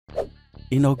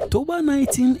In October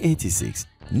 1986,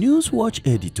 Newswatch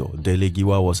editor Dele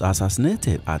Giwa was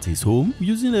assassinated at his home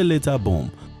using a letter bomb,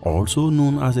 also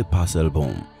known as a parcel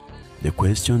bomb. The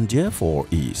question therefore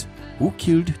is, who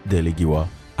killed Dele Giwa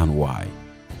and why?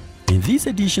 In this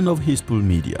edition of History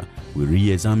Media, we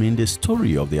re-examine the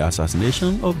story of the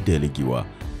assassination of Dele Giwa.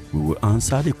 We will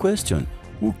answer the question,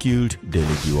 who killed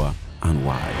Dele Giwa and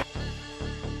why?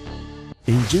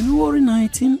 In January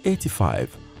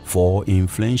 1985, four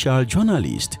influential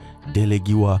journalists, Dele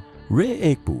Giwa,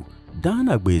 Ray Ekpu, Dan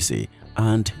Agbese,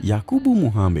 and Yakubu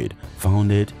Muhammad,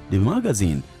 founded the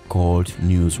magazine called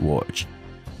Newswatch.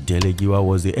 Dele Giwa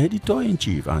was the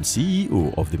editor-in-chief and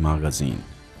CEO of the magazine.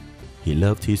 He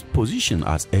left his position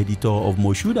as editor of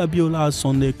Moshood Abiola's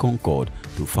Sunday Concord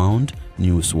to found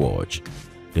Newswatch.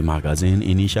 The magazine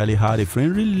initially had a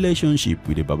friendly relationship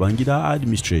with the Babangida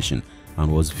administration and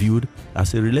was viewed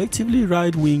as a relatively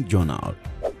right-wing journal.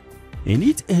 In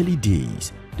its early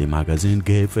days, the magazine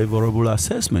gave favorable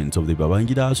assessments of the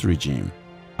Babangida's regime.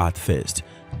 At first,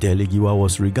 Dele Giwa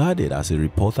was regarded as a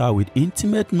reporter with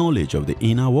intimate knowledge of the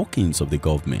inner workings of the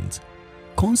government.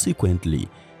 Consequently,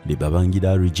 the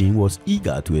Babangida regime was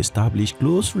eager to establish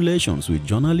close relations with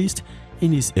journalists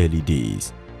in its early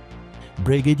days.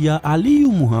 Brigadier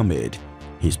Aliyu Muhammad,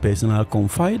 his personal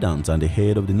confidant and the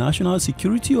head of the National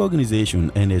Security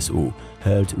Organization (NSO),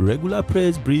 held regular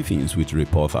press briefings with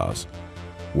reporters.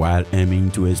 While aiming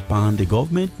to expand the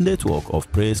government network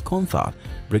of press contacts,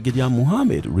 Brigadier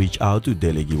Muhammad reached out to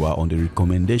Dele Giwa on the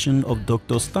recommendation of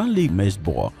Dr. Stanley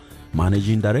Mesbor,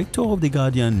 managing director of the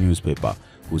Guardian newspaper,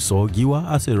 who saw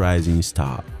Giwa as a rising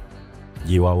star.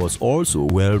 Giwa was also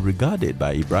well regarded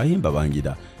by Ibrahim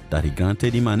Babangida that he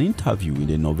granted him an interview in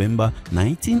the November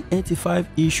 1985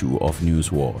 issue of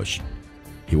Newswatch.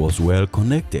 He was well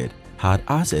connected, had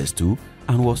access to,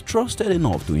 and was trusted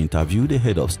enough to interview the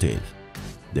head of state.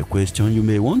 The question you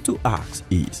may want to ask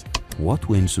is, what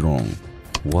went wrong?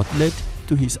 What led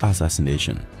to his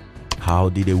assassination? How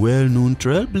did a well-known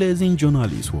trailblazing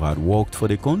journalist who had worked for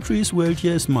the country's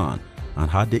wealthiest man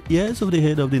and had the ears of the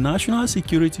head of the National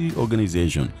Security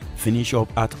Organization finish up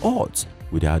at odds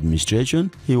with the administration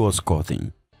he was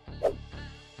courting?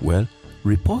 Well,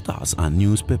 reporters and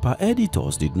newspaper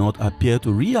editors did not appear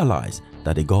to realize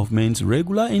that the government's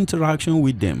regular interaction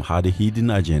with them had a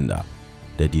hidden agenda.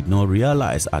 They did not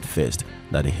realize at first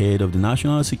that the head of the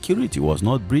national security was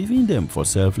not briefing them for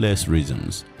selfless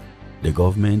reasons. The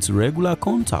government's regular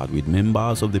contact with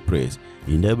members of the press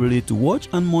enabled it to watch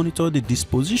and monitor the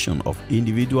disposition of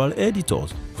individual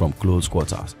editors from close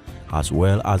quarters, as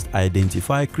well as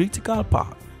identify critical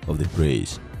parts of the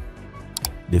press.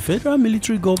 The federal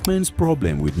military government's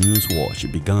problem with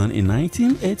Newswatch began in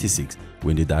 1986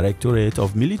 when the Directorate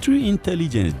of Military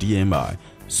Intelligence (DMI)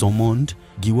 summoned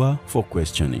Giwa for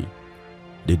questioning.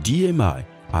 The DMI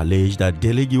alleged that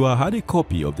Dele Giwa had a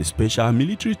copy of the Special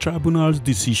Military Tribunal's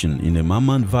decision in the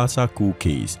Mamman Vasa coup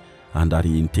case and that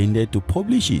he intended to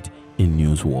publish it in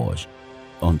Newswatch.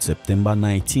 On September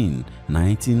 19,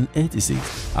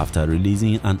 1986, after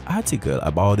releasing an article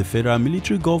about the federal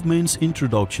military government's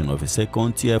introduction of a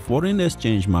second-tier foreign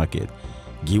exchange market,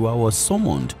 Giwa was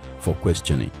summoned for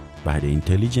questioning by the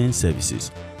intelligence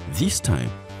services, this time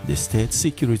the State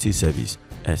Security Service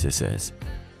 (SSS).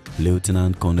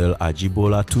 Lieutenant Colonel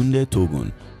Ajibola Tunde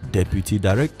Togun, Deputy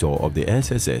Director of the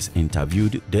SSS,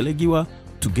 interviewed Dele Giwa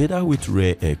together with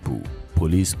Ray Ekpu.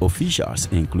 Police officials,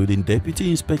 including Deputy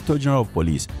Inspector General of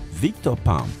Police Victor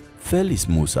Pam, Felix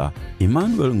Musa,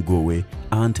 Emmanuel Ngowe,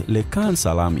 and Lekan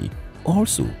Salami,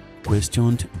 also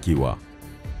questioned Giwa.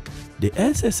 The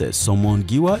SSS summoned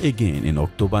Giwa again in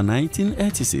October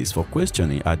 1986 for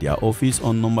questioning at their office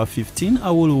on number 15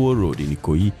 Awolowo Road in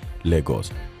Ikoyi, Lagos.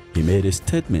 He made a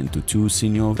statement to two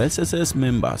senior SSS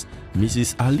members,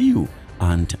 Mrs. Aliyu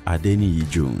and Adeniyi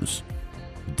Jones.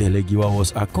 Dele Giwa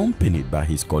was accompanied by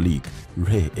his colleague,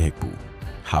 Ray Ekpu.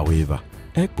 However,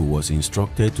 Ekpu was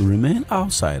instructed to remain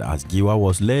outside as Giwa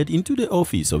was led into the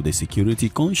office of the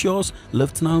security-conscious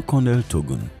Lieutenant Colonel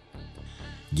Togun.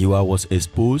 Giwa was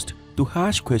exposed to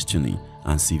harsh questioning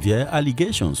and severe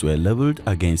allegations were leveled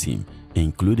against him,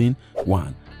 including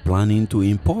 1. Planning to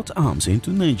import arms into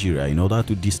Nigeria in order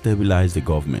to destabilize the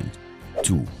government.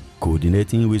 2.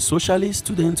 Coordinating with socialist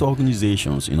student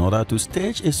organizations in order to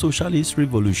stage a socialist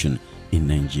revolution in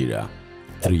Nigeria.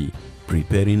 3.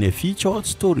 Preparing a featured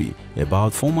story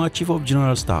about former Chief of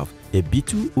General Staff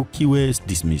Ebitu Ukiwe's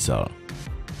dismissal.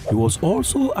 He was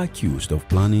also accused of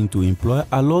planning to employ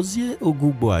Alozie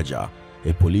Ogugboaja,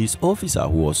 a police officer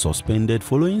who was suspended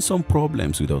following some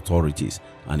problems with authorities,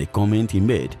 and a comment he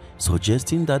made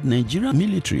suggesting that Nigerian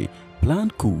military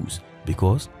planned coups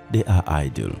because they are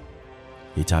idle.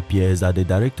 It appears that the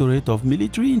Directorate of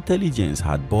Military Intelligence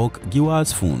had bugged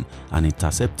Giwa's phone and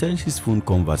intercepted his phone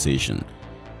conversation.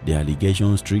 The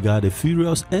allegations triggered a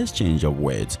furious exchange of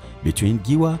words between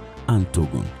Giwa and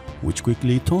Togun, which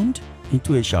quickly turned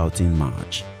into a shouting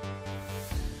match.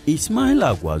 Ismail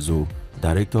Agwazo,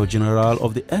 Director General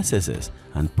of the SSS,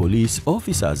 and police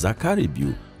officer Zakari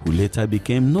Biu, who later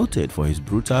became noted for his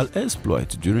brutal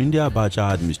exploit during the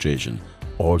Abacha administration,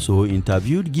 also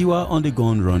interviewed Giwa on the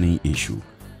gun-running issue.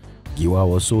 Giwa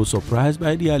was so surprised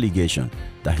by the allegation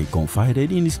that he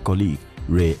confided in his colleague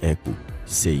Ray Eku,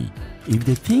 saying, "If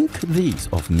they think this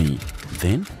of me,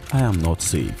 then I am not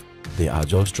safe. They are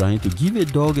just trying to give a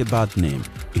dog a bad name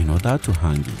in order to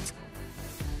hang it."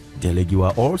 Dele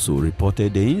Giwa also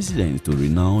reported the incident to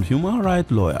renowned human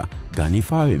rights lawyer Gani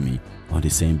Fawemi on the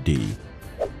same day.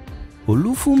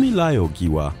 Olufunmilayo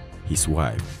Giwa, his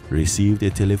wife, received a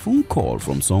telephone call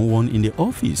from someone in the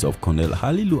office of Colonel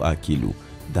Halilu Akilu,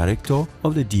 director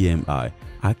of the DMI,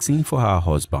 asking for her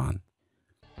husband.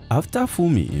 After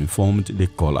Fumi informed the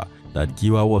caller that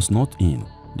Giwa was not in,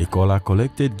 the caller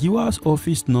collected Giwa's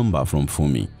office number from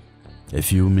Fumi. A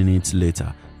few minutes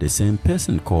later, the same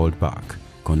person called back,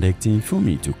 connecting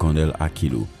Fumi to Colonel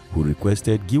Akilu, who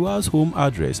requested Giwa's home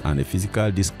address and a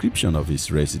physical description of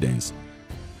his residence.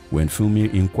 When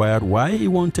Fumi inquired why he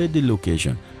wanted the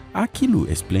location, Akilu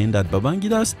explained that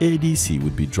Babangida's ADC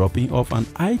would be dropping off an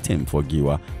item for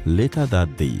Giwa later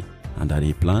that day and that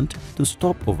he planned to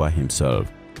stop over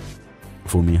himself.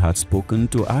 Fumi had spoken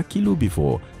to Akilu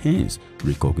before, hence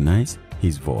recognized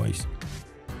his voice.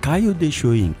 Kayode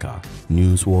Soyinka,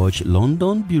 Newswatch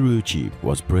London bureau chief,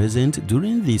 was present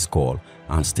during this call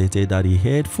and stated that he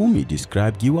heard Fumi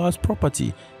describe Giwa's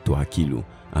property to Akilu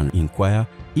and inquire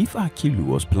if Akilu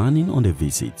was planning on the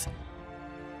visit.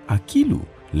 Akilu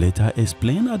later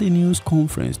explained at a news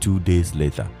conference 2 days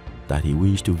later that he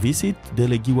wished to visit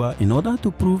Dele Giwa in order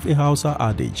to prove a Hausa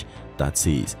adage that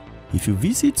says, if you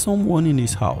visit someone in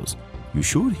his house, you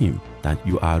showed him that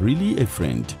you are really a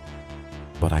friend.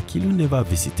 But Akilu never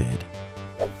visited.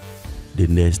 The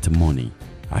next morning,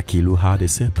 Akilu had a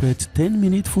separate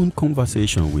 10-minute phone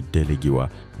conversation with Dele Giwa,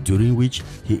 during which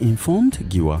he informed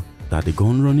Giwa that the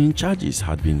gun-running charges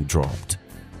had been dropped.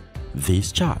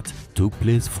 This chat took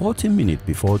place 40 minutes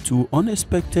before two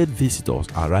unexpected visitors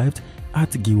arrived at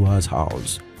Giwa's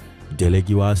house. Dele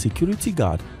Giwa's security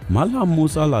guard, Malam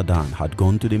Musa Ladan, had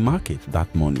gone to the market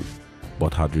that morning,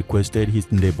 but had requested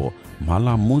his neighbor,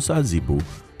 Malam Musa Zibo,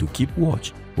 to keep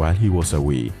watch while he was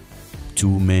away.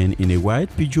 Two men in a white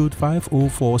Peugeot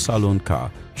 504 salon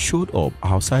car showed up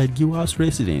outside Giwa's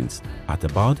residence at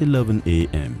about 11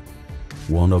 a.m.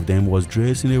 One of them was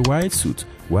dressed in a white suit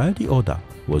while the other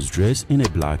was dressed in a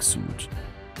black suit.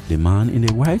 The man in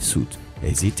a white suit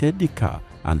exited the car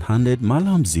and handed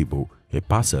Malam Zibo a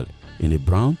parcel in a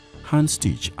brown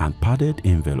hand-stitched and padded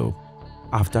envelope.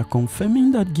 After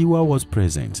confirming that Giwa was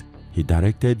present, he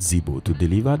directed Zibo to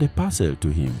deliver the parcel to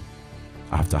him.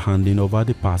 After handing over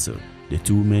the parcel, the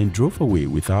two men drove away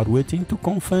without waiting to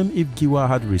confirm if Giwa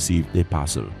had received the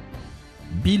parcel.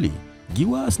 Billy,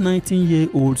 Giwa's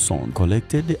 19-year-old son,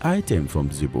 collected the item from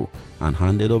Zibo and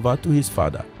handed over to his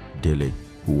father, Dele,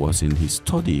 who was in his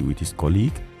study with his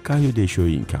colleague Kayode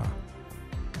Soyinka.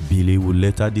 Billy would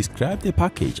later describe the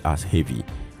package as heavy,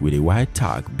 with a white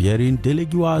tag bearing Dele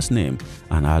Giwa's name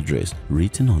and address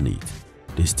written on it.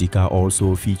 The sticker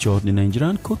also featured the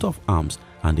Nigerian coat of arms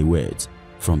and the words,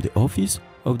 "From the office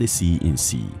of the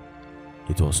C&C."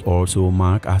 It was also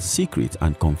marked as secret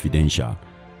and confidential,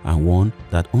 and one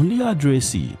that only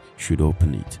addressee should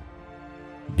open it.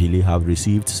 Billy have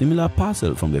received similar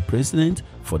parcel from the president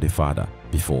for the father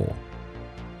before.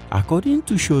 According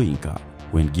to Soyinka,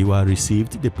 when Giwa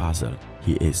received the parcel,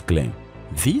 he exclaimed,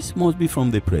 "This must be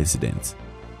from the president."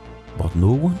 But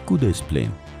no one could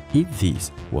explain if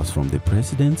this was from the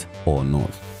president or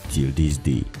not till this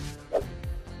day.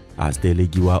 As Dele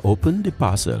Giwa opened the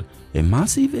parcel, a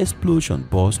massive explosion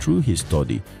burst through his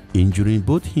study, injuring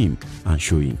both him and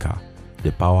Soyinka.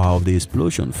 The power of the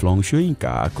explosion flung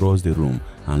Soyinka across the room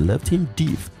and left him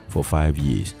deaf for 5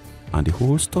 years, and the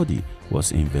whole study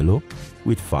was enveloped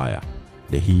with fire.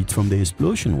 The heat from the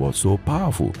explosion was so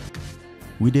powerful.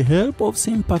 With the help of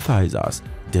sympathizers,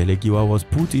 Dele Giwa was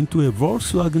put into a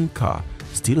Volkswagen car,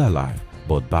 still alive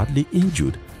but badly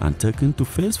injured, and taken to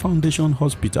First Foundation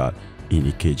Hospital in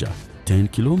Ikeja, 10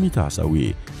 kilometers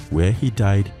away, where he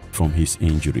died from his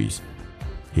injuries.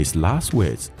 His last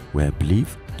words were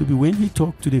believed to be when he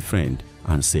talked to the friend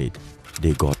and said,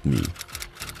 "They got me."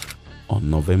 On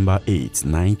November 8,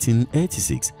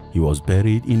 1986, he was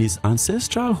buried in his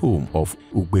ancestral home of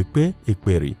Ugbepe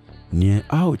Ekperi near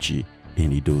Auchi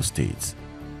in Edo State.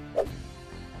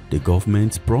 the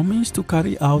government promised to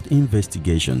carry out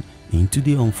investigation into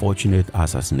the unfortunate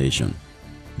assassination.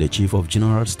 The Chief of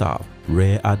General Staff,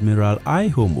 Rear Admiral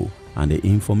Ihomo, and the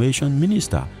Information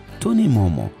Minister, Tony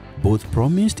Momo, both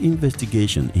promised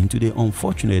investigation into the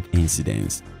unfortunate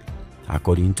incidents.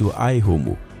 According to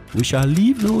Ihomo, "We shall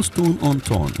leave no stone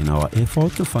unturned in our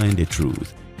effort to find the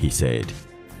truth," he said.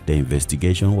 The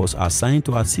investigation was assigned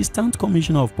to Assistant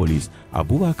Commissioner of Police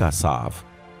Abubakar Saf.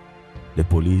 The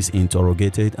police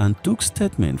interrogated and took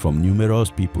statement from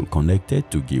numerous people connected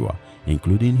to Giwa,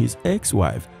 including his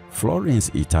ex-wife Florence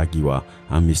Itagiwa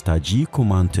and Mr. G.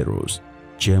 Comanteros,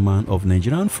 chairman of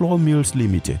Nigerian Flour Mills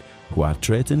Limited, who had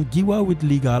threatened Giwa with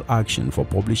legal action for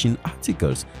publishing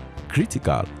articles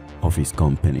critical of his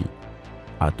company.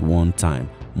 At one time,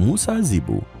 Musa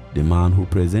Zibo, the man who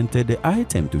presented the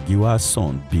item to Giwa's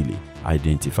son Billy,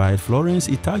 identified Florence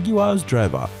Itagiwa's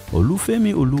driver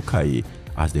Olufemi Olukaye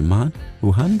as the man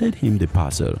who handed him the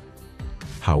parcel.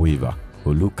 However,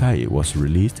 Olukaye was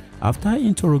released after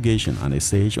interrogation, and a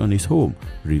search on his home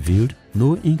revealed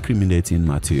no incriminating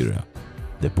material.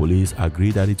 The police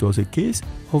agreed that it was a case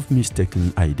of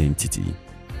mistaken identity.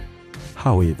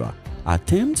 However,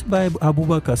 attempts by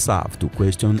Abubakar Saf to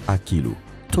question Akilu,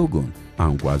 Togun,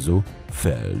 and Gwazo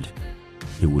failed.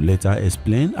 He would later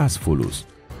explain as follows: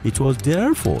 "It was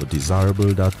therefore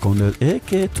desirable that Colonel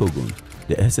A.K. Togun,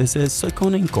 the SSS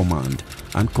second-in-command,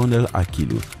 and Colonel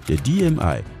Akilu, the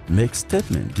DMI, make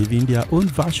statement giving their own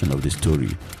version of the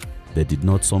story. They did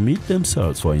not submit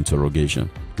themselves for interrogation,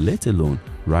 let alone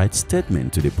write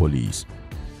statement to the police.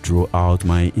 Throughout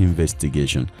my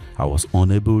investigation, I was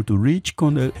unable to reach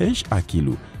Colonel H.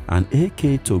 Akilu and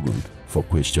A.K. Togun for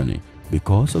questioning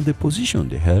because of the position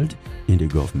they held in the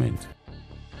government."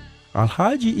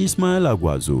 Alhaji Ismail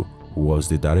Agwazo, who was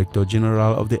the Director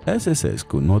General of the SSS,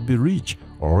 could not be reached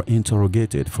or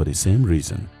interrogated for the same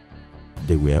reason.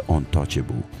 "They were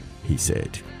untouchable," he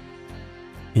said.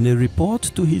 In a report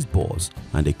to his boss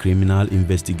and the Criminal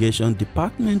Investigation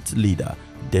Department leader,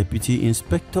 Deputy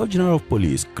Inspector General of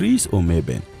Police Chris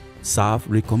Omeben, Saf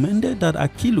recommended that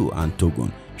Akilu and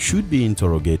Togun should be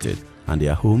interrogated and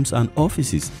their homes and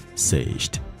offices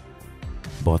searched.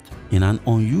 But in an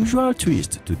unusual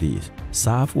twist to this,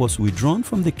 Saf was withdrawn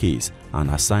from the case and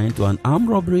assigned to an armed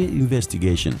robbery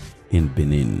investigation in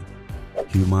Benin.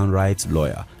 Human rights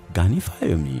lawyer Gani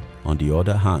Fayomi, on the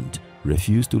other hand,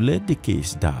 refused to let the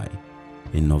case die.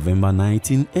 In November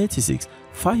 1986,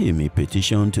 Fayomi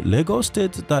petitioned Lagos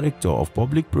State Director of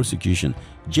Public Prosecution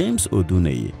James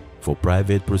Oduneye for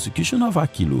private prosecution of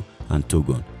Akilu and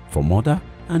Togun for murder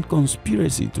and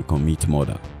conspiracy to commit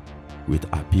murder. With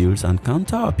appeals and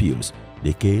counter-appeals,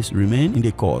 the case remained in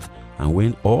the court and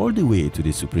went all the way to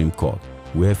the Supreme Court,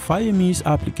 where Fayomi's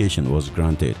application was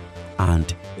granted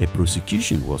and a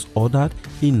prosecution was ordered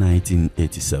in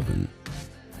 1987.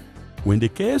 When the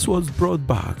case was brought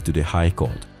back to the High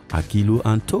Court, Akilu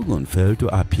and Togun failed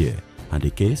to appear and the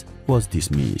case was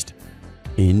dismissed.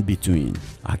 In between,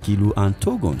 Akilu and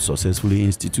Togun successfully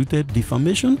instituted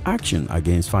defamation action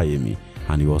against Fayomi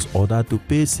and he was ordered to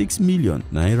pay 6 million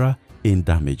naira in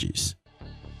damages.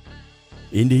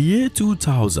 In the year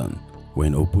 2000,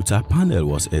 when Oputa panel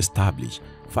was established,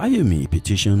 Fayomi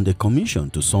petitioned the commission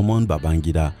to summon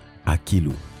Babangida,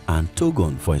 Akilu, and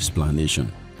Togun for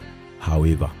explanation.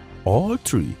 However, all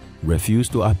three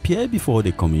refused to appear before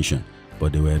the commission,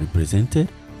 but they were represented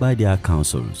by their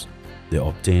counsels. They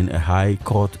obtained a high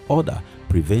court order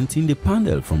preventing the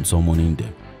panel from summoning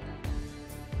them.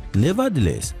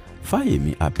 Nevertheless,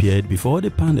 Fayomi appeared before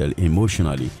the panel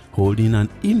emotionally, holding an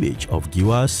image of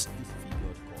Giwa's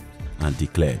and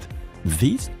declared,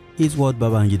 "This is what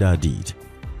Babangida did.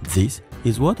 This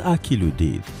is what Akilu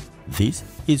did. This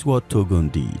is what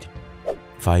Togun did."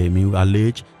 Fayomi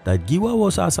alleged that Giwa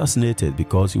was assassinated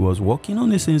because he was working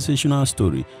on a sensational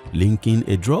story linking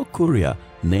a drug courier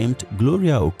named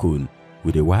Gloria Okun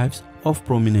with the wives of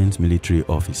prominent military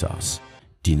officers.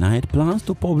 Denied plans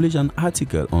to publish an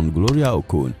article on Gloria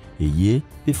Okun a year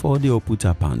before the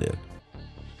Oputa panel.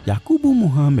 Yakubu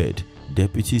Muhammad,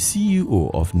 Deputy CEO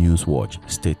of Newswatch,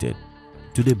 stated,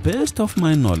 "To the best of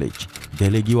my knowledge,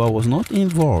 Dele Giwa was not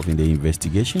involved in the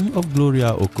investigation of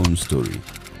Gloria Okun's story."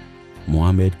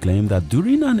 Muhammad claimed that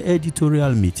during an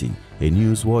editorial meeting, a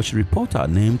Newswatch reporter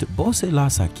named Bose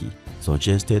Lasaki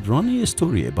suggested running a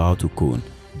story about Okun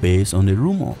based on a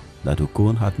rumor that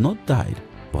Okun had not died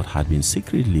but had been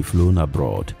secretly flown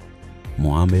abroad.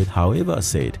 Muhammad, however,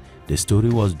 said the story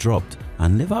was dropped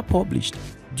and never published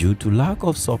due to lack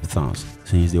of substance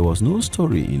since there was no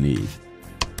story in it.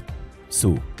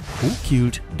 So, who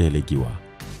killed Dele Giwa?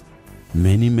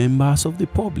 Many members of the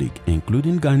public,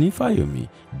 including Gani Fayomi,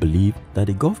 believe that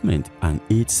the government and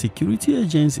its security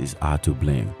agencies are to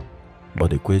blame.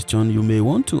 But the question you may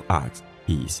want to ask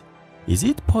is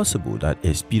it possible that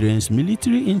experienced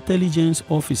military intelligence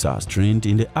officers trained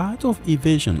in the art of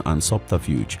evasion and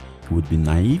subterfuge would be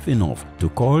naive enough to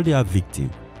call their victim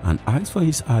and ask for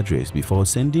his address before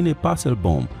sending a parcel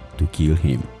bomb to kill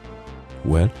him?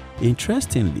 Well,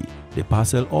 interestingly, the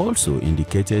parcel also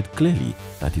indicated clearly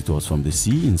that it was from the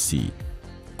C&C.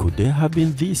 Could they have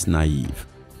been this naive?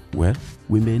 Well,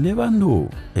 we may never know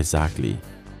exactly.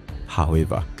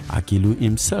 However, Akilu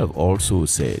himself also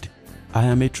said, "I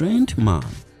am a trained man.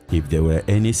 If there were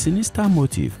any sinister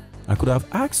motive, I could have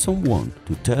asked someone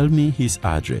to tell me his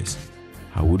address.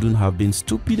 I wouldn't have been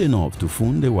stupid enough to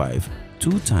phone the wife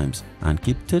 2 times and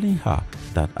keep telling her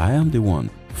that I am the one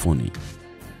phoning."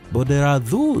 But there are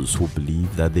those who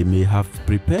believe that they may have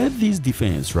prepared this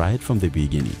defense right from the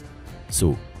beginning.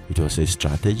 So it was a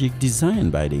strategic design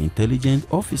by the intelligent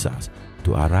officers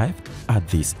to arrive at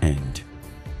this end.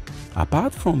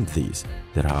 Apart from this,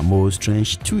 there are more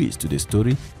strange twists to the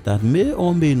story that may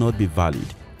or may not be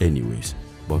valid anyways,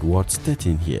 but worth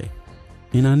stating here.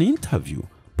 In an interview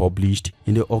published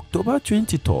in the October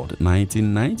 23,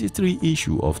 1993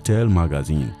 issue of Tell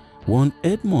magazine, one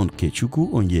Edmond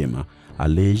Kechuku Onyema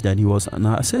alleged that he was an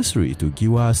accessory to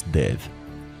Giwa's death.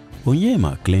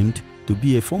 Onyema claimed to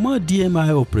be a former DMI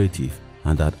operative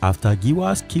and that after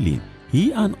Giwa's killing,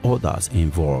 he and others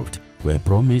involved were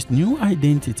promised new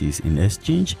identities in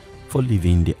exchange for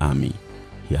leaving the army.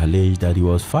 He alleged that he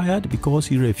was fired because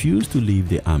he refused to leave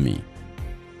the army.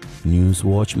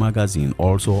 Newswatch magazine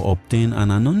also obtained an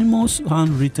anonymous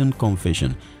handwritten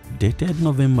confession dated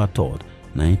November 3,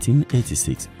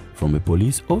 1986 from a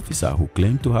police officer who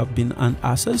claimed to have been an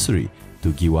accessory to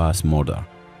Giwa's murder.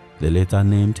 The letter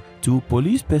named 2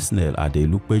 police personnel at the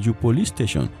Lukpeju police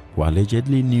station who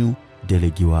allegedly knew Dele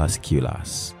Giwa's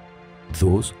killers.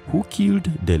 Those who killed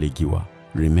Dele Giwa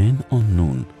remain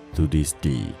unknown to this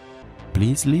day.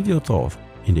 Please leave your thoughts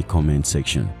in the comment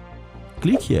section.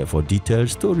 Click here for detailed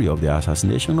story of the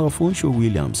assassination of Funsho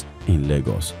Williams in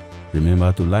Lagos.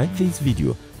 Remember to like this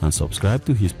video and subscribe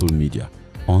to Hispool Media.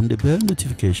 On the bell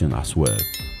notification as well.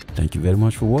 Thank you very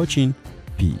much for watching.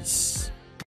 Peace.